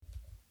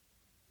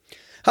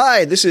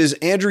Hi, this is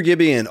Andrew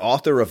Gibbian,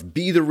 author of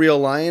Be the Real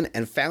Lion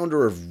and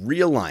founder of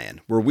Real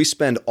Lion, where we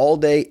spend all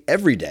day,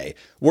 every day,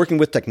 working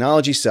with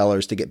technology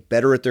sellers to get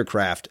better at their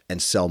craft and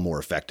sell more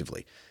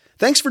effectively.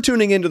 Thanks for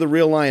tuning into the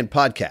Real Lion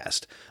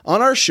podcast. On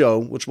our show,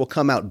 which will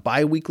come out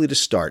bi-weekly to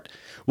start,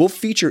 we'll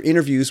feature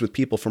interviews with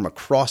people from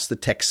across the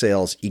tech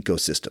sales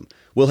ecosystem.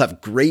 We'll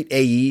have great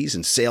AEs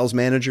and sales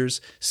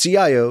managers,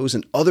 CIOs,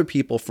 and other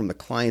people from the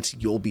clients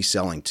you'll be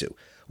selling to.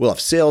 We'll have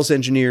sales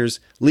engineers,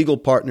 legal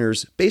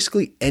partners,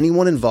 basically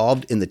anyone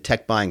involved in the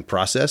tech buying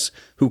process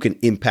who can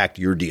impact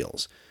your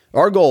deals.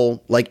 Our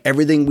goal, like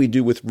everything we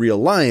do with Real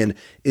Lion,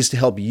 is to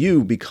help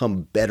you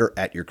become better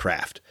at your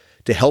craft,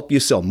 to help you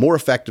sell more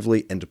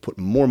effectively and to put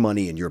more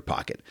money in your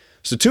pocket.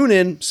 So tune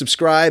in,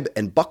 subscribe,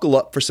 and buckle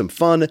up for some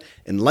fun,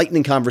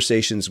 enlightening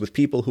conversations with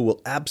people who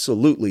will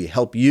absolutely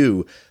help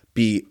you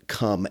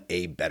become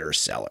a better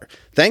seller.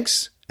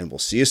 Thanks, and we'll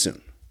see you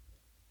soon.